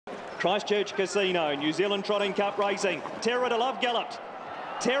Christchurch Casino, New Zealand Trotting Cup Racing. Terra to Love galloped.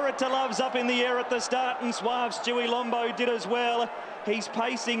 Terra to Love's up in the air at the start, and Suave Stewie Lombo did as well. He's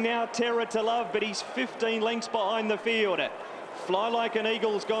pacing now, Terra to Love, but he's 15 lengths behind the field. Fly Like an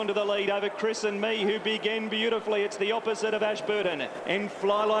Eagle's gone to the lead over Chris and Me, who began beautifully. It's the opposite of Ashburton. And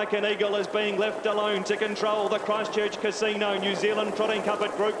Fly Like an Eagle is being left alone to control the Christchurch Casino New Zealand Trotting Cup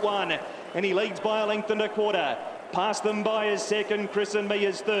at Group 1. And he leads by a length and a quarter. Past them by his second, Chris and Me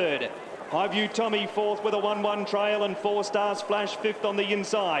is third. High View Tommy fourth with a 1-1 trail, and 4 Stars Flash fifth on the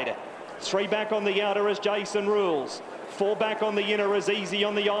inside. 3 back on the outer as Jason Rules. 4 back on the inner as Easy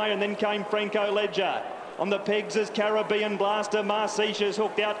on the eye, and then came Franco Ledger. On the pegs is Caribbean Blaster. Marcish is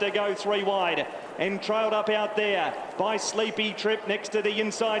hooked out to go 3 wide and trailed up out there by Sleepy Trip next to the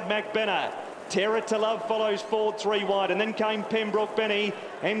inside Mac Benner. Terra to Love follows forward 3 wide, and then came Pembroke Benny,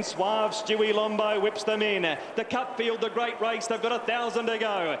 and Suave Stewie Lombo whips them in. The Cup Field, the great race, they've got 1,000 to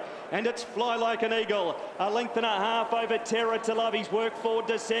go, and it's Fly Like an Eagle, a length and a half over Terra to Love. He's worked forward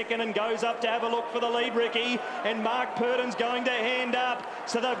to second and goes up to have a look for the lead, Ricky, and Mark Purden's going to hand up,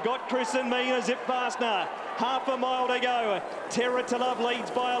 so they've got Chris and Me and a zip fastener. Half a mile to go. Terra to Love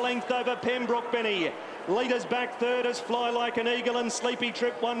leads by a length over Pembroke Benny. Leaders back third as Fly Like an Eagle and Sleepy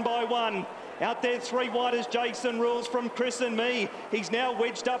Trip 1 by 1. Out there 3 wide is Jason Rules from Chris and Me. He's now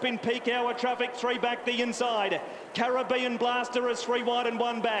wedged up in peak hour traffic, 3 back the inside. Caribbean Blaster is 3 wide and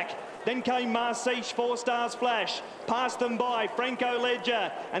 1 back. Then came Marcish, 4 Stars Flash. Passed them by Franco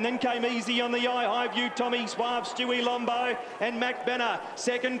Ledger. And then came Easy on the eye. High View Tommy, Suave Stewie Lombo and Mac Benner.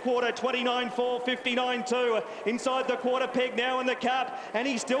 Second quarter, 29.4, 59.2. Inside the quarter peg now in the Cup. And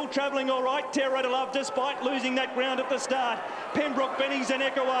he's still travelling all right, Terra to Love, despite losing that ground at the start. Pembroke Benny's a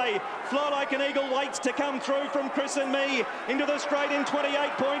neck away. Fly Like an Eagle waits to come through from Chris and Me. Into the straight in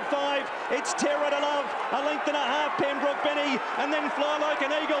 28.5. It's Terra to Love. A length and a half, Pembroke Benny. And then Fly Like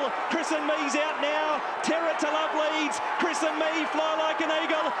an Eagle. Chris and Me's out now. Terra to Love leads. Chris and Me, Fly Like an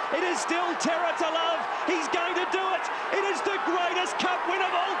Eagle. It is still Terra to Love. He's going to do it. It is the greatest Cup win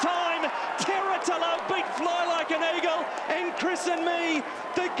of all time. Terra to Love beat Fly Like an Eagle. And Chris and Me,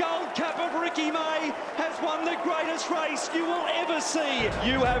 the Gold Cup of Ricky May, has won the greatest race you will ever see.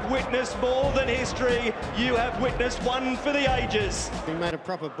 You have witnessed more than history. You have witnessed one for the ages. He made a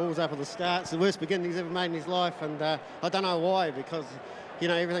proper balls up at the start. It's the worst beginning he's ever made in his life, and I don't know why, because you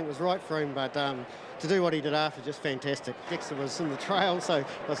know, everything was right for him, but to do what he did after, just fantastic. Dexter was in the trail, so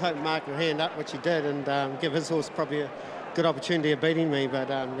I was hoping Mark would hand up, which he did, and give his horse probably a good opportunity of beating me, but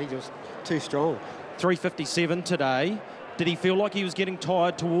he was too strong. 3:57 today. Did he feel like he was getting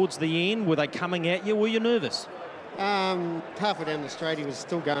tired towards the end? Were they coming at you? Were you nervous? Halfway down the straight, he was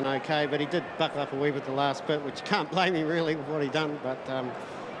still going okay, but he did buckle up a wee bit the last bit, which you can't blame him really with what he done, but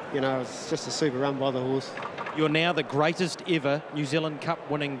you know, it's just a super run by the horse. You're now the greatest ever New Zealand Cup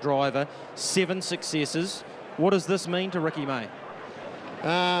winning driver, 7 successes. What does this mean to Ricky May?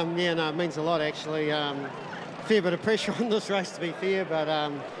 Yeah, no, it means a lot actually. Fair bit of pressure on this race to be fair, but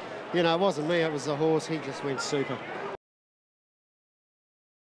you know, it wasn't me, it was the horse. He just went super.